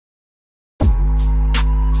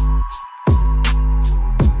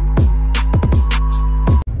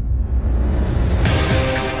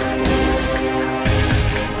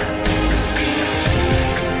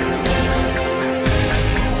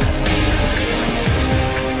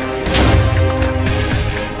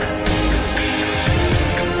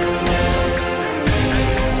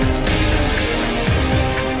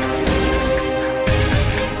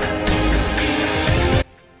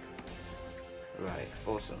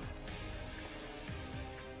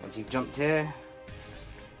Once you've jumped here,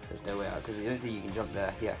 there's no way out, because the only thing you can jump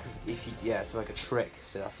there, yeah, because if you, yeah, it's like a trick,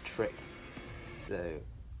 so that's a trick. So,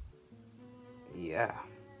 yeah.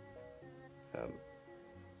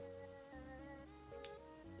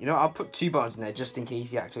 You know, I'll put 2 buttons in there just in case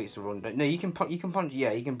he activates the wrong. No, you can punch.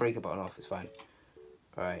 Yeah, you can break a button off. It's fine.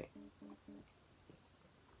 All right.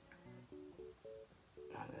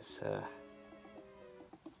 Let's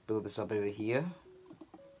build this up over here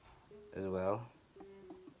as well.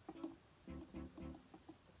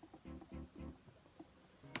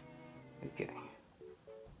 Okay.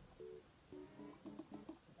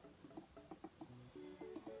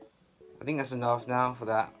 I think that's enough now for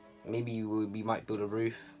that. Maybe we might build a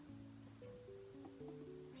roof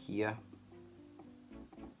here.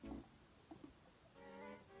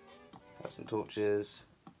 Have some torches.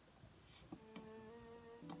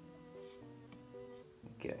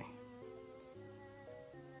 Okay.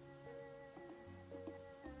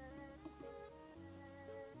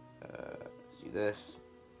 Let's do this.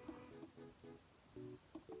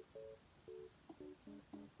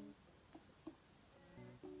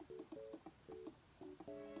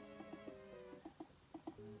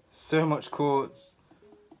 So much quartz.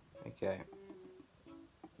 Okay.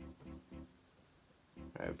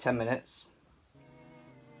 Right, 10 minutes.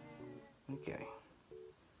 Okay.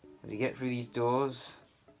 When you get through these doors,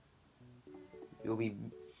 you'll be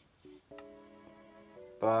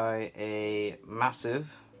by a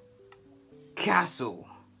massive castle.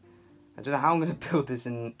 I don't know how I'm going to build this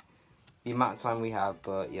in the amount of time we have,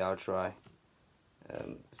 but yeah, I'll try.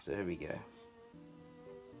 So here we go.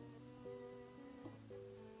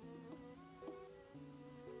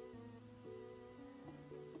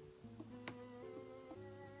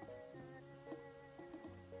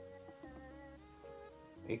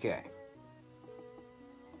 Okay.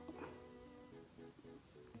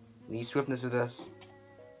 Need swiftness with this.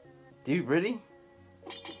 Dude, really?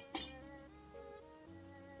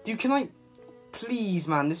 Dude, can I... Please,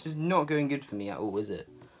 man, this is not going good for me at all, is it?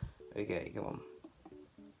 Okay, come on.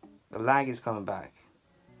 The lag is coming back.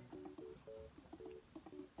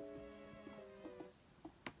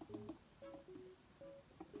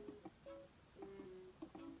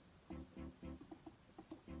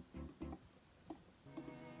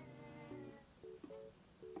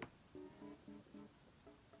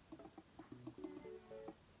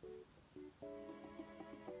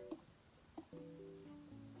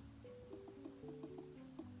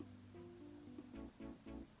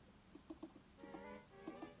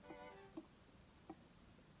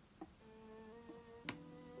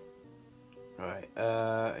 Right,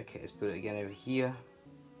 okay, let's put it again over here.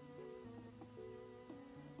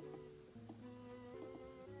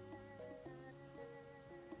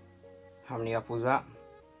 How many up was that?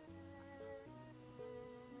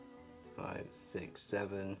 5, 6,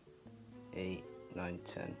 7, 8, 9,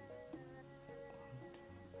 10.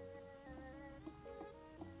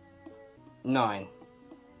 9.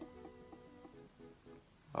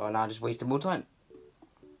 Oh, now I just wasted more time.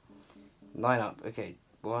 9 up, okay.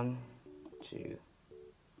 1, 2.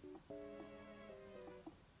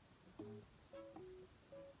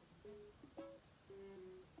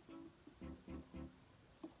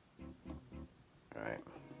 Alright.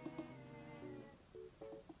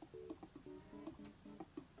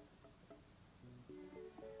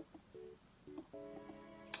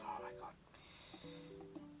 Oh my god.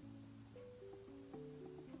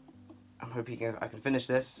 I'm hoping I can finish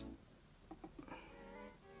this.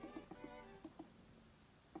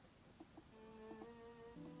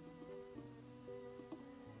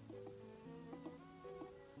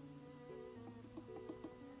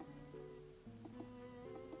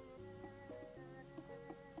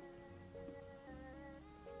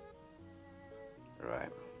 Right.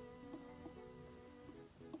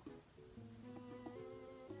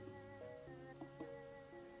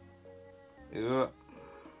 Ugh.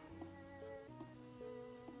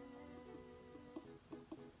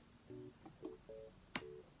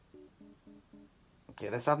 Okay,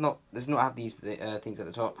 let's not have these things at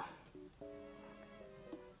the top.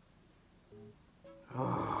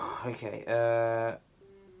 Oh, okay.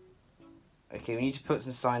 Okay, we need to put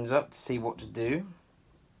some signs up to see what to do.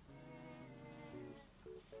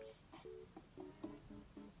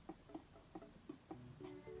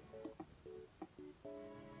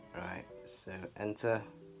 Right, so enter.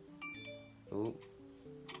 Ooh.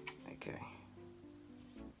 Okay.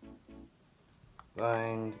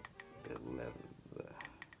 Find the lever.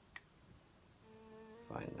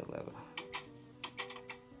 Find the lever.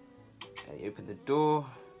 And you open the door.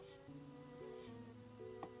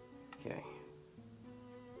 Okay.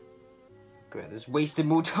 Great, just wasted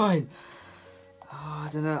more time. Oh, I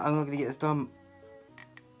don't know. I'm not gonna get this done.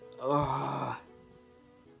 Oh,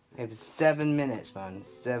 I have 7 minutes, man.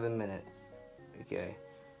 7 minutes. Okay.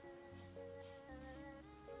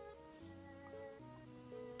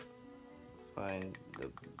 Find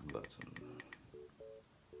the button.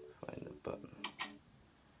 Find the button.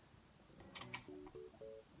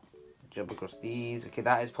 Jump across these. Okay,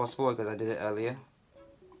 that is possible because I did it earlier.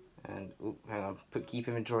 And ooh, hang on. Keep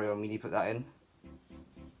inventory on. We need to put that in.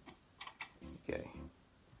 Okay.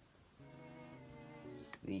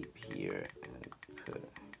 Sleep here and put.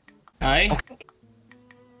 Aye.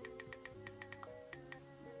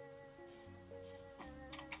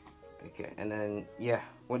 Okay, and then yeah,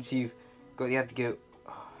 once you've got, you have to go.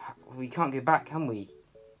 Oh, we can't go back, can we?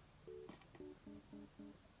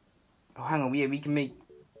 Oh, hang on. We can make.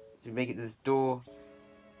 So we make it to this door,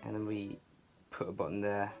 and then we put a button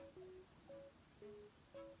there.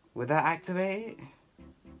 Would that activate it?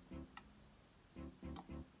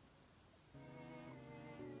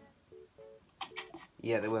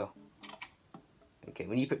 Yeah, they will. Okay,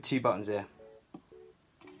 when you put 2 buttons there.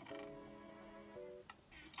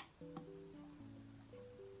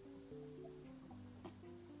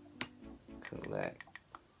 Collect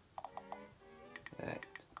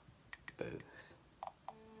both.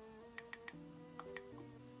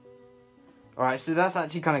 Alright, so that's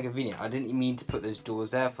actually kind of convenient. I didn't mean to put those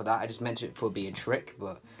doors there for that. I just meant it for be a trick,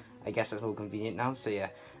 but I guess that's more convenient now. So yeah,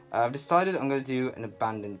 I've decided I'm going to do an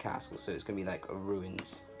abandoned castle. So it's going to be like a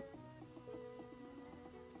ruins.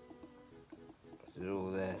 So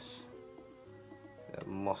all this.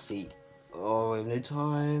 Mossy. Oh, we have no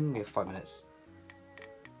time. We have 5 minutes.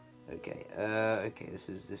 Okay, okay, this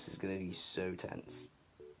is gonna be so tense.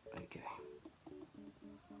 Okay.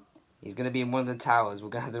 He's gonna be in one of the towers, we're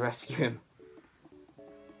gonna have to rescue him.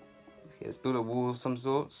 Okay, let's build a wall of some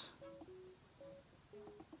sorts.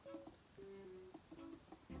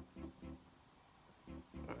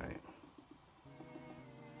 Alright.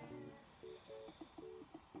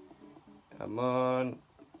 Come on.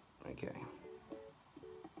 Okay.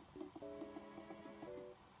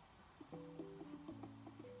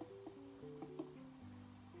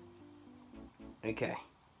 Okay.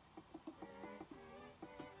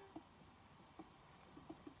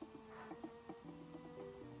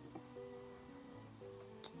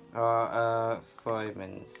 Uh, 5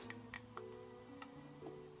 minutes.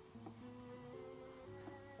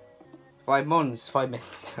 5 months, 5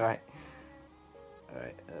 minutes, alright.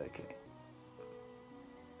 Alright, okay.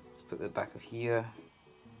 Let's put the back of here.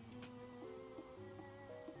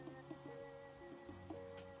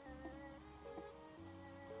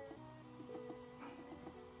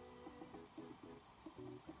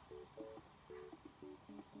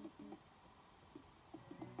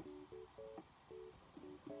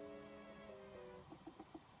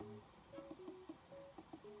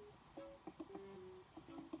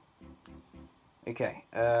 Okay,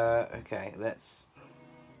 okay, let's...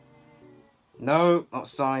 No, not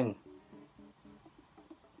sign.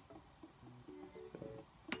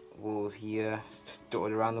 Walls here,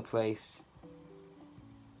 dotted around the place.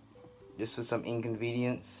 Just for some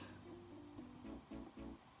inconvenience.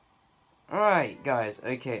 Alright, guys,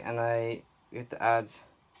 okay, and we have to add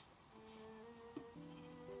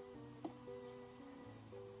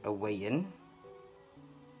a way in.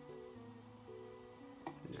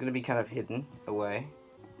 It's going to be kind of hidden away.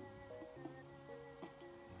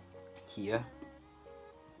 Here.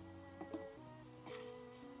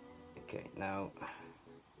 Okay, now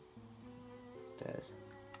stairs.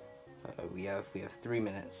 We have 3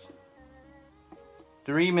 minutes.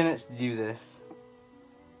 3 minutes to do this.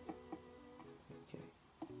 Okay.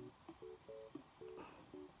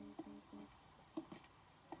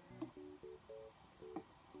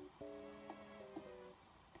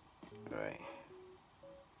 All right.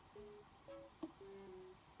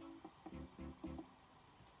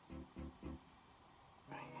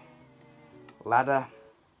 Ladder.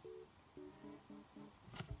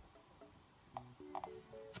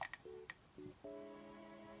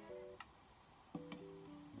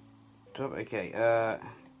 Top. Okay.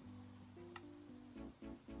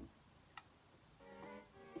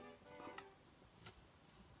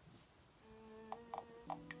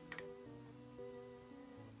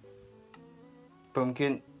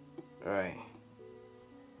 Pumpkin. All right.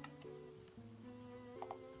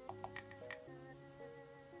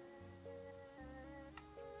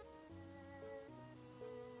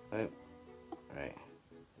 Oh. Right.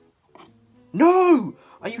 No!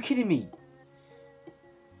 Are you kidding me?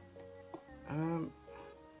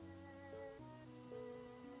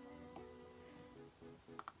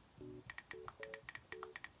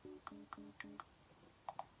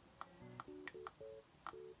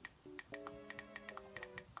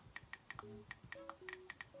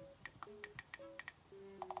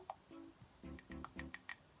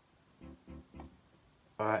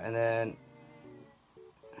 Alright, and then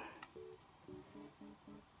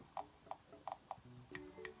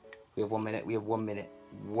we have 1 minute. We have 1 minute.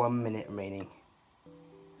 1 minute remaining.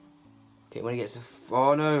 Okay, when it gets to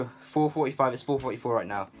oh no, 4:45. It's 4:44 right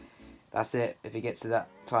now. That's it. If it gets to that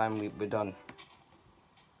time, we're done.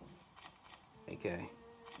 Okay.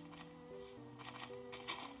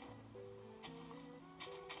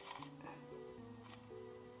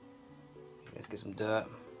 Let's get some dirt.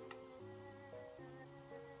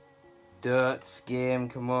 Dirt, skim,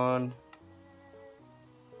 come on.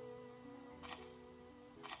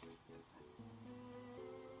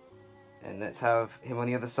 And let's have him on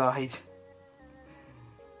the other side.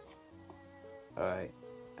 Alright.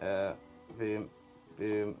 Boom.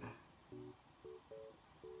 Boom.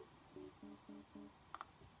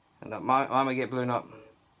 And that might get blown up.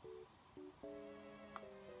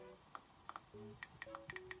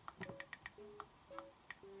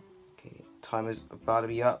 Okay, timer's about to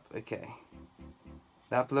be up. Okay.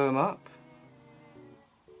 That blew him up.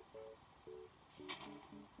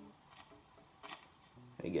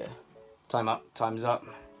 There you go. Time up. Time's up.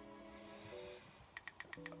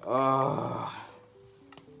 Oh.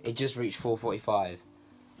 It just reached 4:45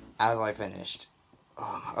 as I finished.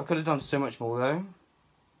 Oh, I could have done so much more though.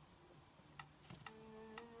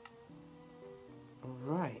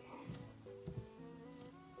 Alright.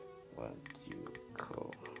 What do you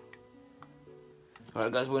call?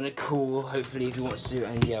 Alright guys, we're gonna call, hopefully if he wants to,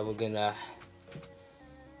 and yeah, we're gonna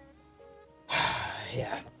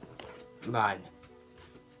yeah. Man.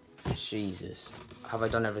 Jesus. Have I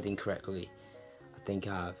done everything correctly? I think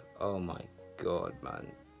I have. Oh my god, man.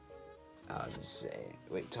 That was insane.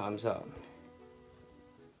 Wait, time's up.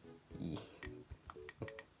 Yeah.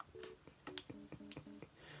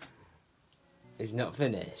 It's not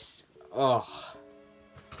finished. Oh.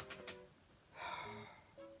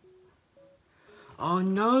 Oh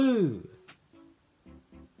no.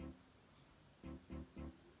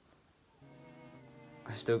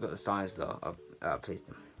 I still got the signs though. I'll place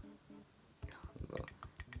them.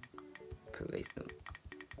 Place them.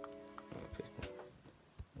 Place them.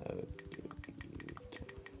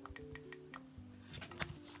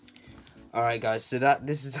 Alright guys, so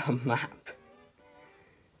this is our map.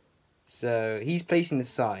 So he's placing the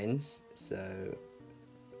signs, so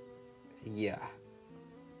yeah.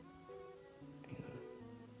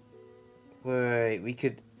 Wait, we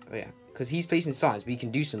could, oh yeah, because he's placing signs, we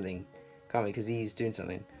can do something, can't we? Because he's doing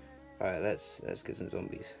something. Alright, let's get some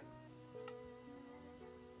zombies.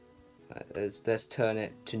 Let's turn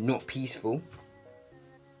it to not peaceful.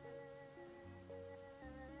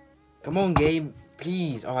 Come on, game,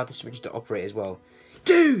 please. Oh, I have to switch to operate as well,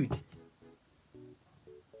 dude.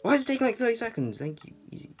 Why is it taking like 30 seconds? Thank you.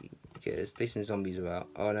 Okay, let's play some zombies about.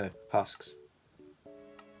 Oh no, husks.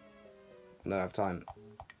 I don't have time.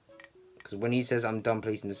 Because when he says I'm done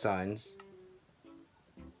placing the signs.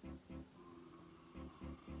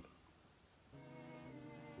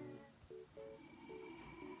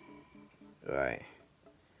 Right.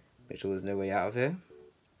 Make sure there's no way out of here.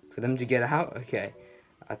 For them to get out? Okay.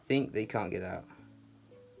 I think they can't get out.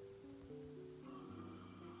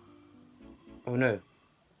 Oh no.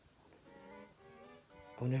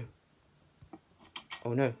 Oh no.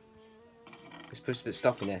 Oh no. We're supposed to put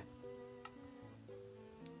stuff in there.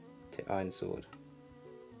 Take iron sword.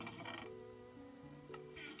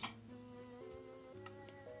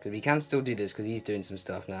 Because we can still do this because he's doing some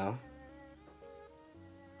stuff now.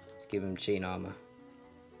 Let's give him chain armor.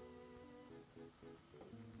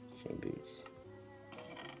 Chain boots.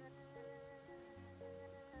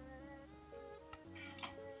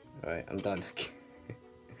 Alright, I'm done.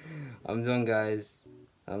 I'm done, guys.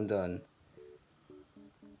 I'm done.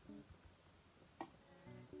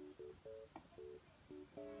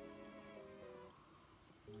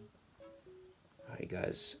 Alright,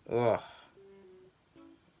 guys. Oh.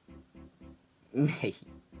 Mate.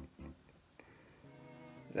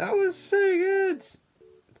 That was so good.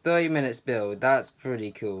 30 minutes build. That's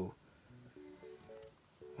pretty cool.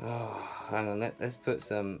 Oh, hang on. Let's put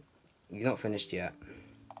some... He's not finished yet.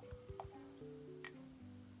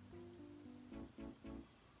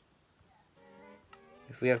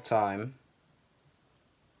 If we have time,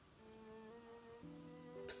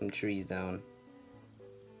 put some trees down.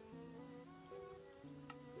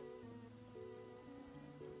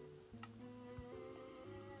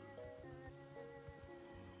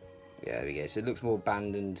 Yeah, there we go. So it looks more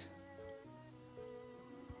abandoned.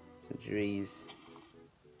 Some trees.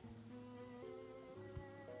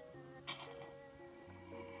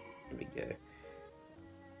 There we go.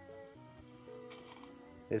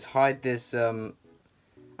 Let's hide this.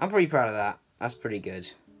 I'm pretty proud of that. That's pretty good.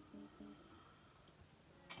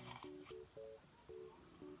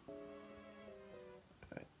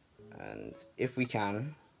 And if we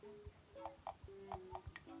can,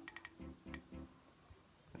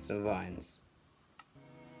 some vines.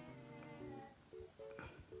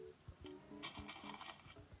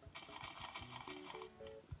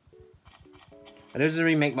 It doesn't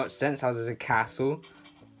really make much sense how there's a castle,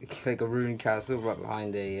 like a ruined castle right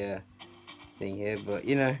behind a thing here, but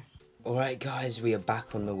you know. Alright guys, we are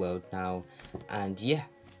back on the world now, and yeah,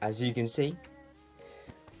 as you can see,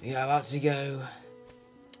 we are about to go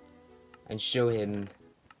and show him,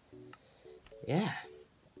 yeah,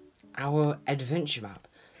 our adventure map.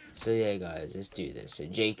 So yeah guys, let's do this. So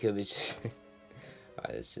Jacob is just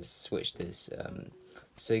alright, let's just switch this.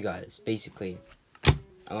 So guys, basically,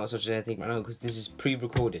 I'm not switching anything right now because this is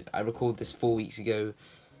pre-recorded. I recorded this 4 weeks ago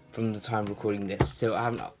from the time recording this, so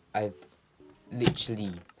I've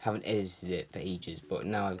literally haven't edited it for ages, but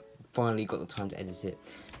now I've finally got the time to edit it,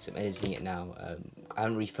 so I'm editing it now. I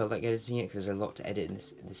haven't really felt like editing it because there's a lot to edit in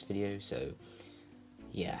this video, so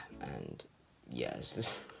yeah. And yeah, it's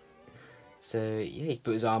just so yeah, he's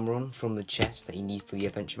put his armor on from the chest that you need for the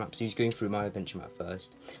adventure map. So he's going through my adventure map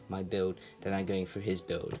first, my build, then I'm going through his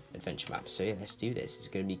build adventure map. So yeah, let's do this. It's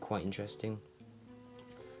going to be quite interesting.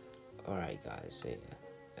 Alright guys, so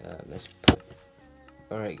yeah, let's put,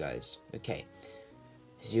 alright guys, okay,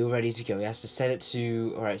 is he all ready to go? He has to set it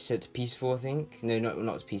to, alright, set it to peaceful, I think. No,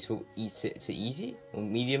 not to peaceful, set it to easy or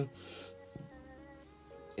medium.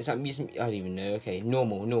 Is that medium? I don't even know. Okay,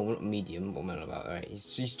 normal, not medium. What am I on about? Alright,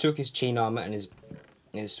 he's took his chain armor and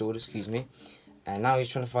his sword, excuse me, and now he's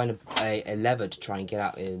trying to find a lever to try and get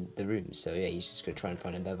out in the room. So yeah, he's just gonna try and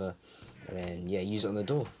find a lever, and then yeah, use it on the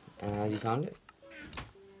door. And has he found it?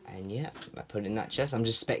 And yeah, I put it in that chest. I'm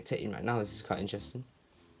just spectating right now. This is quite interesting.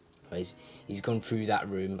 Right, he's gone through that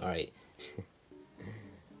room. Alright.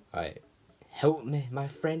 Alright. Help me, my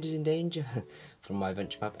friend is in danger. From my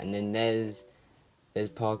adventure map. And then there's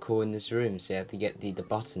parkour in this room. So you have to get the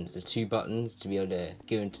buttons. There's 2 buttons to be able to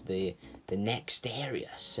go into the next area.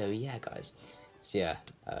 So yeah, guys. So yeah.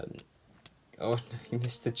 Oh no, you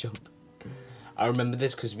missed the jump. I remember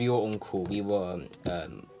this because we were on call. We were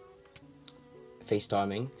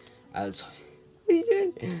FaceTiming. What are you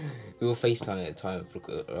doing? We were FaceTiming at the time of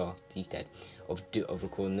oh, he's dead. Of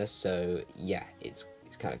recording this, so yeah, it's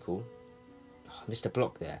kind of cool. Oh, I missed a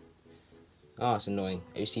block there. Oh, it's annoying.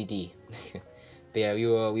 OCD. But yeah, we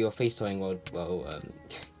were FaceTiming while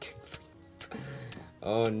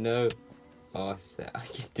oh no. Oh, I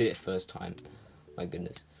did it first time. My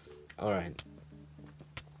goodness. All right.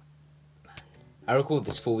 I recorded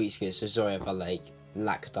this 4 weeks ago, so sorry if I like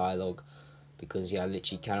lack dialogue. Because yeah, I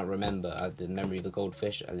literally cannot remember. I have the memory of a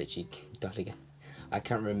goldfish. I literally died again. I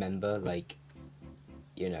can't remember, like,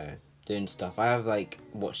 you know, doing stuff. I have like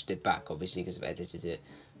watched it back, obviously, because I've edited it.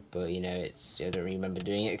 But you know, I don't really remember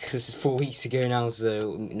doing it because it's 4 weeks ago now.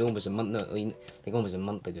 So almost a month. No, I think almost a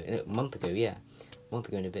month ago. A month ago, yeah, a month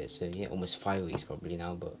ago and a bit. So yeah, almost 5 weeks probably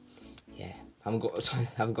now. But yeah, I haven't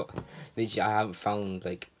got. Literally, I haven't found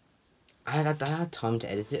like. I had time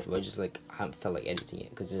to edit it, but I just like I haven't felt like editing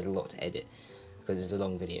it because there's a lot to edit. Because it's a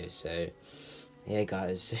long video, so yeah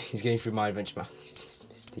guys, he's going through my adventure map. He's just a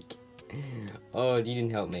mistake. Oh, you didn't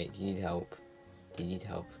help, mate. Do you need help? Do you need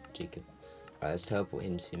help, Jacob? Right, let's teleport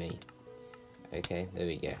him to me. Okay, there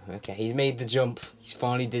we go. Okay, he's made the jump. He's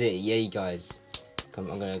finally did it. Yay, guys.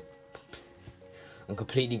 I'm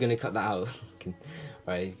completely gonna cut that out.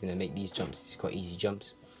 Right, he's gonna make these jumps. These quite easy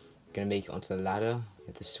jumps. Gonna make it onto the ladder.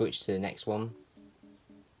 Have to switch to the next one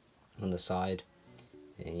on the side.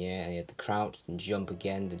 And yeah, and you have to crouch and jump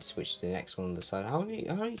again, then switch to the next one on the side. How do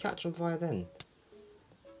you catch on fire then?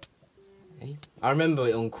 Hey? I remember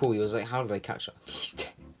it on call, he was like, how did I catch on?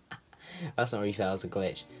 That's not really fair, that's a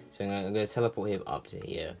glitch. So I'm gonna teleport him up to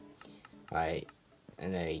here. Right,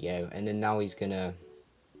 and there you go. And then now he's gonna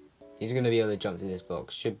be able to jump to this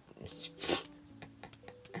block. It's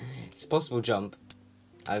a possible jump.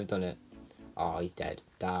 I've done it. Oh, he's dead.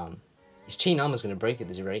 Damn. His chain armor's gonna break at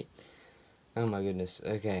this rate. Oh my goodness.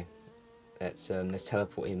 Okay, let's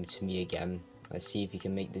teleport him to me again. Let's see if he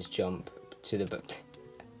can make this jump to the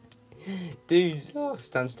dude. Oh,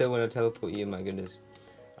 stand still when I teleport you. My goodness.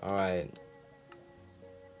 All right.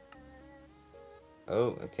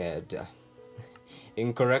 Oh, okay.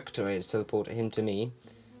 Incorrect. Alright, let's teleport him to me.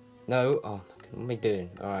 No. Oh, what am I doing?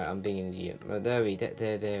 All right, I'm being an idiot. Oh, there we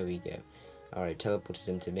go. All right, teleported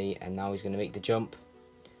him to me, and now he's gonna make the jump.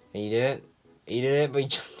 And he did it. He did it, but he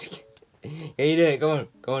jumped again. Yeah, you did it. Go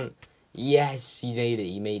on. Yes, he made it.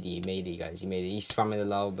 He made it, guys. He made it. He's spamming the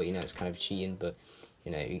lull, but you know it's kind of cheating. But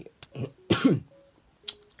you know,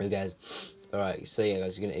 hey guys. All right. So yeah,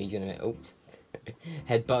 guys, he's gonna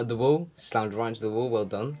headbutted the wall, slammed right into the wall. Well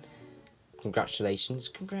done. Congratulations.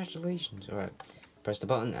 Congratulations. Alright. Press the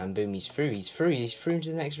button and boom, he's through. He's through. He's through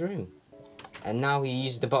into the next room. And now he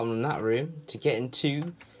uses the button on that room to get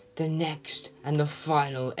into the next and the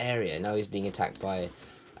final area. Now he's being attacked by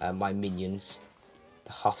my minions.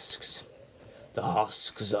 The husks. The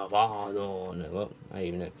husks of Arnon. Well, I don't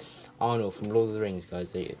even know. Arnon from Lord of the Rings,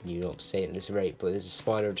 guys. You know what I'm saying at this rate. But there's a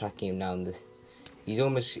spider attacking him now. And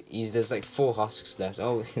there's like 4 husks left.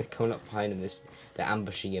 Oh, they're coming up behind him. They're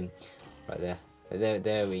ambushing him. Right there.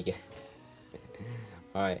 There we go.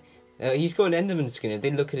 Alright. He's got an Enderman skin. If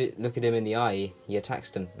they look at him in the eye, he attacks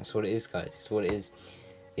them. That's what it is, guys. That's what it is.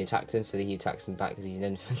 He attacks him, so he attacks him back because he's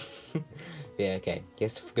an Enderman. Yeah, okay. He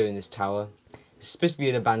has to go in this tower. It's supposed to be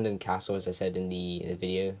an abandoned castle, as I said in the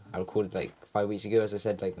video. I recorded like 5 weeks ago, as I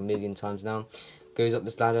said like a million times now. Goes up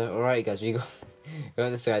this ladder. Alright, guys, we got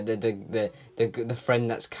this guy, the friend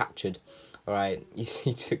that's captured. Alright,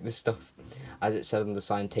 he took the stuff, as it said on the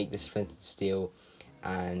sign, take this flint and steel,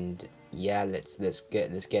 and yeah, let's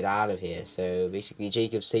get out of here. So basically,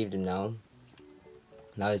 Jacob saved him now.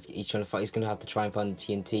 Now he's trying to fight. He's gonna have to try and find the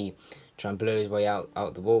TNT, try and blow his way out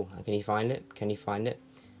the wall. Can he find it? Can he find it?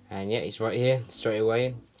 And yeah, he's right here straight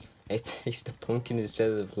away. He placed the pumpkin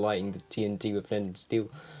instead of lighting the TNT with flint and steel.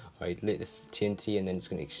 Alright, lit the TNT and then it's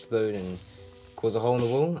gonna explode and cause a hole in the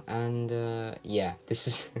wall. And yeah, this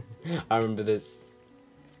is I remember this.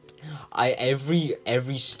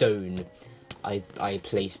 Every stone I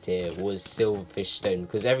placed here was silverfish stone,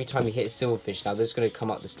 because every time you hit a silverfish, now they're just going to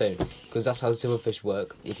come up the stone, because that's how silverfish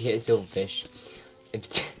work. If you hit a silverfish,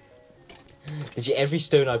 every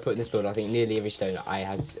stone I put in this build, I think nearly every stone it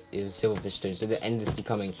was silverfish stone, so they're endlessly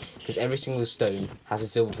coming, because every single stone has a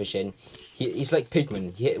silverfish in. He's like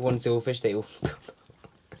Pigman. You hit one silverfish, they all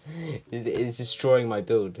it's destroying my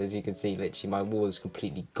build, as you can see. Literally my wall is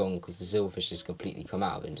completely gone because the silverfish has completely come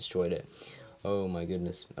out of it and destroyed it. Oh my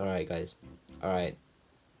goodness. Alright, guys. Alright.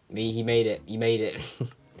 He made it. He made it.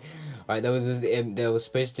 Alright, there was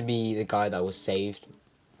supposed to be the guy that was saved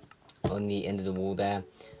on the end of the wall there.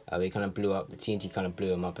 We kind of blew up. The TNT kind of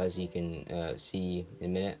blew him up, as you can see in a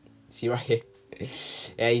minute. See right here?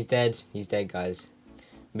 Yeah, he's dead. He's dead, guys.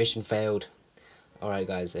 Mission failed. Alright,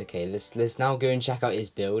 guys. Okay, let's now go and check out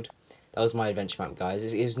his build. That was my adventure map,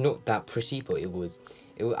 guys. It's not that pretty, but it was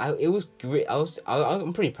great.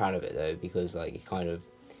 I'm pretty proud of it though, because like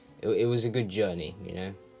it was a good journey, you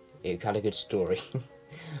know. It had a good story.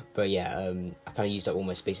 But yeah, I kind of used up all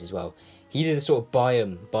my space as well. He did a sort of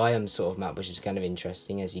biome sort of map, which is kind of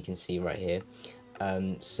interesting, as you can see right here.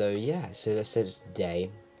 So yeah, so let's say it's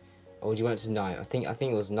day. Or do you want it to night? I think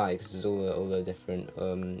it was night, because there's all the different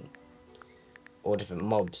different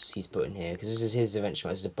mobs he's put in here, because this is his adventure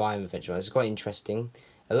map. This is a biome adventure map. It's quite interesting,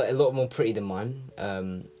 a lot more pretty than mine.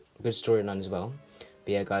 Good storyline as well.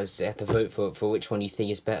 But yeah, guys, you have to vote for which one you think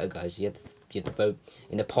is better, guys. You have to vote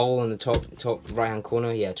in the poll on the top right hand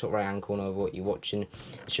corner. Yeah, top right hand corner of what you're watching.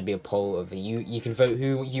 There should be a poll of you can vote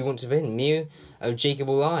who you want to win. Me, Jacob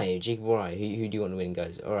or I. Jacob or I. Who do you want to win,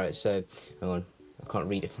 guys? All right, so hang on, I can't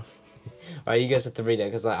read it. All right, you guys have to read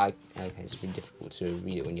it, because okay, it's really difficult to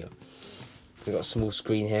read it when you're. We've got a small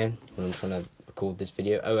screen here when I'm trying to record this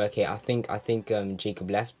video. Oh, okay. I think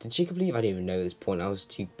Jacob left. Did Jacob leave? I don't even know at this point. I was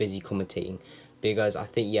too busy commentating. But guys, I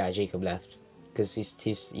think yeah, Jacob left because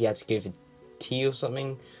he had to go for tea or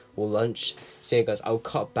something, or lunch. So yeah, guys, I'll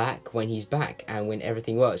cut back when he's back and when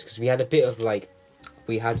everything works, because we had a bit of like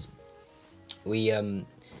we had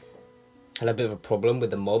a bit of a problem with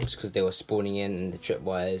the mobs, because they were spawning in and the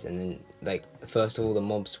tripwires, and then like first of all the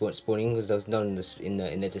mobs weren't spawning because there was none in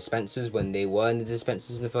the dispensers when they were in the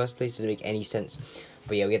dispensers in the first place. It didn't make any sense.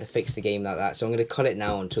 But yeah, we had to fix the game like that, so I'm going to cut it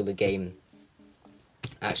now until the game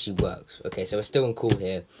actually works. Okay, so we're still in call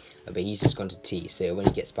here, but he's just gone to tea, so when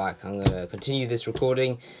he gets back I'm going to continue this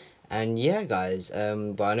recording. And yeah, guys,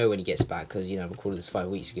 but I know when he gets back, because, you know, I recorded this 5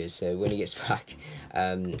 weeks ago, so when he gets back,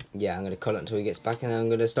 yeah, I'm going to cut it until he gets back, and then I'm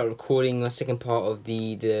going to start recording my second part of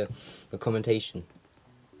the commentation.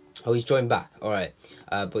 Oh, he's joined back, alright,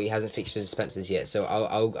 but he hasn't fixed the dispensers yet, so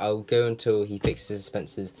I'll go until he fixes the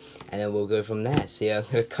dispensers, and then we'll go from there. So yeah, I'm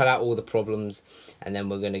going to cut out all the problems, and then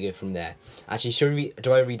we're going to go from there. Actually,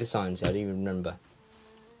 do I read the signs? I don't even remember.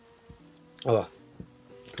 Oh,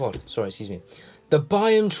 God, sorry, excuse me. The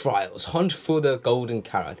biome trials, hunt for the golden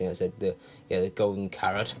carrot. I think I said the golden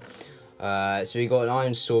carrot. So we got an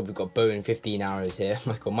iron sword, we've got bow and 15 arrows here.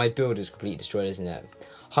 My God, my build is completely destroyed, isn't it?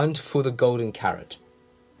 Hunt for the golden carrot.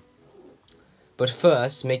 But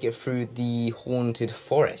first, make it through the haunted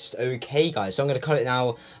forest. Okay, guys, so I'm going to cut it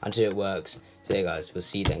now until it works. So yeah, guys, we'll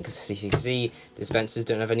see then, because as you can see, dispensers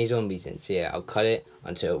don't have any zombies in. So yeah, I'll cut it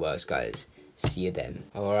until it works, guys. see you then.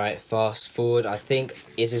 Alright, fast forward. I think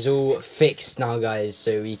it is all fixed now, guys,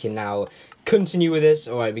 so we can now continue with this.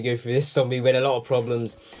 Alright, we go through this zombie. We had a lot of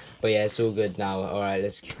problems, but yeah, it's all good now. Alright,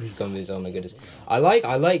 let's kill these zombies. Oh my goodness. I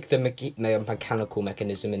like the mechanical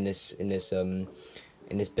mechanism in this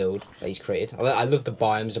build that he's created. I love the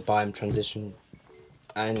biomes, the biome transition,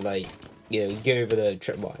 and like, you know, you go over the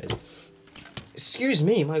tripwires. Excuse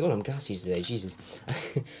me, my god, I'm gassy today, Jesus.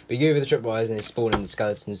 But you go over the tripwires and they spawn in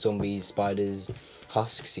skeletons, zombies, spiders,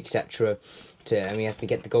 husks, etc. And we have to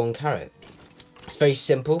get the golden carrot. It's very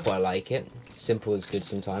simple, but I like it. Simple is good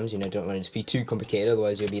sometimes, you know, don't want it to be too complicated,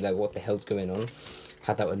 otherwise you'll be like, what the hell's going on?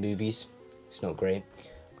 Had that with movies, it's not great.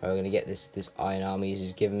 Right, we're gonna get this iron armor he's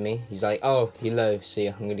just given me. He's like, oh, you're low, so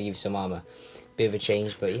yeah, I'm gonna give you some armor. Bit of a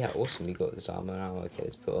change, but yeah, awesome, we got this armor now. Okay,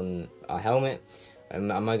 let's put on our helmet.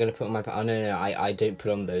 Am I gonna put on my? Oh no, I don't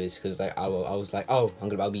put on those because like I was like, oh,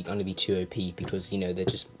 I'll be too OP because, you know, they're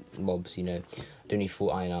just mobs, you know. Don't need full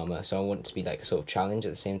iron armor, so I want it to be like a sort of challenge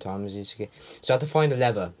at the same time as you. So I have to find a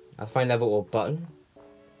lever. I have to find a lever or button.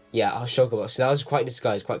 Yeah, our shulker box. So that was quite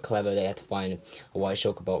disguised, quite clever. They had to find a white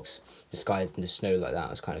shulker box disguised in the snow like that. It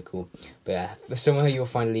was kind of cool. But yeah, somewhere you'll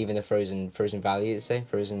find a lever in the frozen valley. Let's say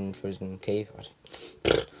frozen cave.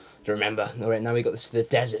 Don't remember. All right, now we got the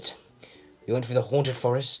desert. We went through the haunted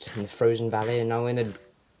forest in the frozen valley, and now we're in a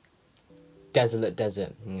desolate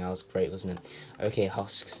desert. Yeah, that was great, wasn't it? Okay,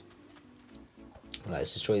 husks.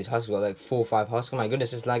 Let's destroy these husks. We've got like 4 or 5 husks. Oh my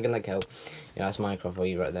goodness, it's lagging like hell. Yeah, that's Minecraft for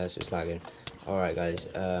you right there, so it's lagging. Alright, guys.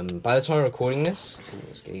 By the time I'm recording this,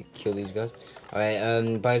 let's kill these guys.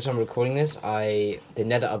 Alright, by the time I'm recording this, the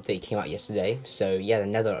Nether update came out yesterday. So yeah, the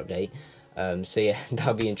Nether update. So yeah,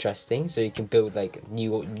 that'll be interesting. So you can build like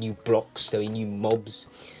new blocks, so new mobs.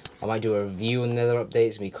 I might do a review on the other updates,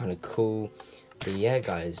 it'll be kind of cool. But yeah,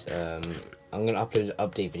 guys, I'm going to upload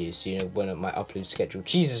update videos, so you know when my upload schedule.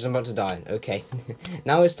 Jesus, I'm about to die. Okay.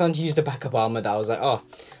 Now it's time to use the backup armor that I was like, oh,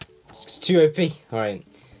 it's too OP. Alright,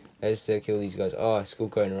 let's kill these guys. Oh, it's all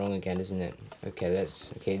going wrong again, isn't it?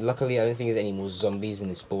 Okay, luckily I don't think there's any more zombies in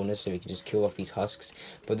the spawners, so we can just kill off these husks.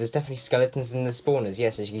 But there's definitely skeletons in the spawners.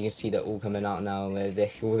 Yes, as you can see, they're all coming out now.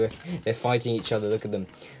 They're fighting each other. Look at them.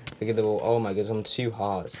 Look at them all. Oh my goodness, I'm 2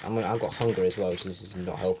 hearts. I've got hunger as well, which is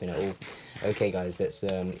not helping at all. Okay, guys, let's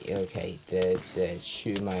okay, they're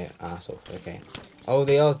shooting my ass off. Okay. Oh,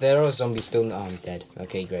 there are zombies still. Oh, I'm dead.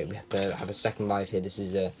 Okay, great. We have to have a second life here. This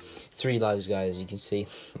is 3 lives, guys. You can see.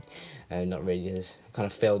 Not really. This kind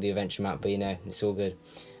of failed the adventure map, but you know, it's all good.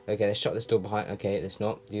 Okay, let's shut this door behind. Okay, let's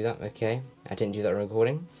not do that. Okay, I didn't do that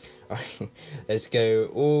recording. Alright, let's go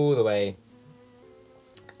all the way.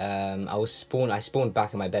 I spawned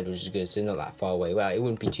back in my bed, which is good, so not that far away. Well, it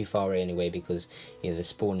wouldn't be too far away anyway, because, you know, the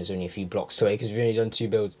spawn is only a few blocks away, because we've only done 2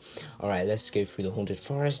 builds. Alright, let's go through the haunted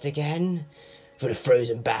forest again. For the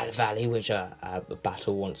frozen valley, which a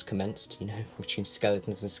battle once commenced, you know, between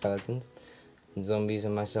skeletons and zombies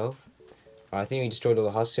and myself. I think we destroyed all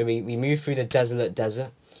the husks, so we moved through the desolate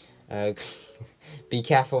desert. Be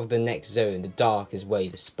careful of the next zone. The dark is where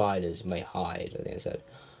the spiders may hide, I think I said.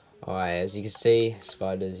 Alright, as you can see,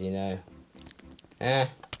 spiders, you know.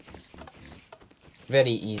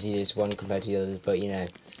 Very easy, this one, compared to the others, but, you know,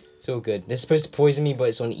 it's all good. They're supposed to poison me, but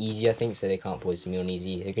it's on easy, I think, so they can't poison me on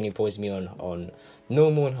easy. They can only poison me on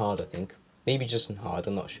normal and hard, I think. Maybe just on hard,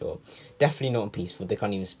 I'm not sure. Definitely not on peaceful. They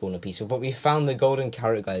can't even spawn on peaceful. But we found the golden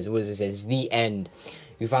carrot, guys. What does it say? It's the end.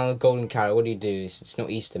 We found the golden carrot. What do you do? It's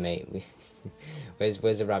not Easter, mate.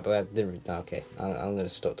 Where's the rabbit? Okay, I'm gonna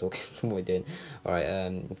stop talking. What are we doing? All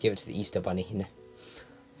right, give it to the Easter bunny.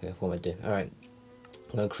 Okay, what am I doing? All right,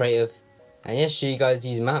 I'm going creative, and yeah, show you guys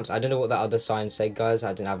these maps. I don't know what that other sign said, guys.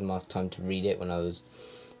 I didn't have enough time to read it when I was,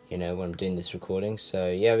 you know, when I'm doing this recording.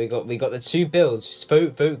 So yeah, we got the 2 builds. Just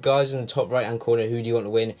vote, guys, in the top right hand corner. Who do you want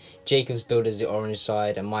to win? Jacob's build is the orange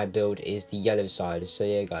side, and my build is the yellow side. So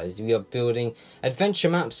yeah, guys, we are building adventure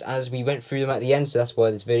maps as we went through them at the end. So that's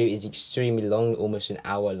why this video is extremely long, almost an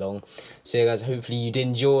hour long. So yeah, guys, hopefully you did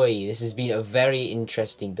enjoy. This has been a very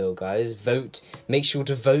interesting build, guys. Vote. Make sure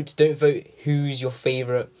to vote. Don't vote who's your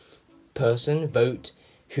favorite person. Vote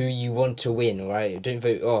who you want to win. All right. Don't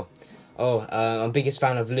vote. I'm the biggest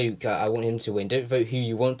fan of Luke. I want him to win. Don't vote who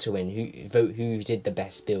you want to win. Vote who did the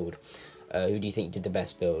best build. Who do you think did the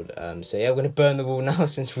best build? So yeah, we're going to burn the wall now,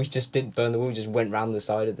 since we just didn't burn the wall. We just went round the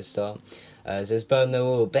side at the start. So let's burn the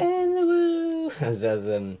wall. Burn the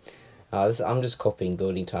wall. I'm just copying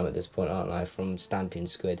building time at this point, aren't I? From Stamping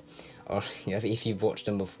Squid. Or yeah, if you've watched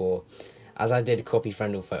them before. As I did copy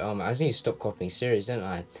Friendle Fight. Oh man, I just need to stop copying series, don't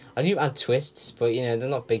I? I do add twists, but you know, they're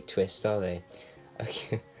not big twists, are they?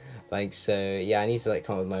 Okay. Like, so yeah, I need to like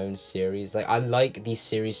come up with my own series. Like, I like these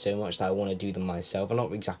series so much that I want to do them myself. I'm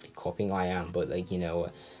not exactly copying, I am, but like, you know,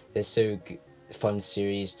 they're so fun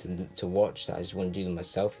series to watch that I just want to do them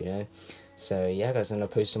myself, you know. So yeah, guys, I'm gonna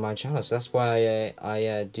post on my channel. So that's why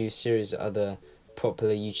I do series that other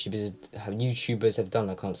popular YouTubers have done.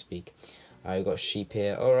 I can't speak. I've got sheep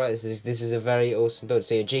here. All right, this is a very awesome build.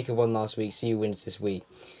 So yeah, Jacob won last week. See who wins this week.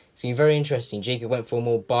 It's gonna be very interesting. Jacob went for a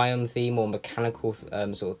more biome theme, more mechanical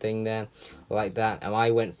sort of thing there, like that, and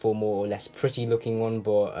I went for more or less pretty looking one,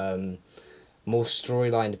 but more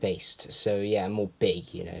storyline based. So yeah, more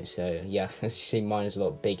big, you know. So yeah, as you see, mine is a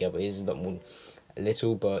lot bigger, but it is a lot more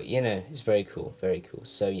little, but you know, it's very cool, very cool.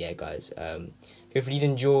 So yeah, guys, hopefully you did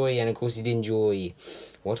enjoy, and of course you did enjoy.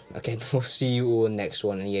 What? Okay, we'll see you all in the next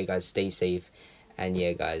one, and yeah, guys, stay safe. And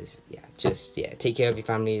yeah, guys, yeah, just yeah, take care of your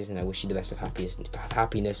families, and I wish you the best of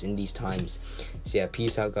happiness in these times. So yeah,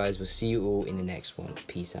 peace out, guys. We'll see you all in the next one.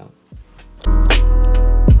 Peace out.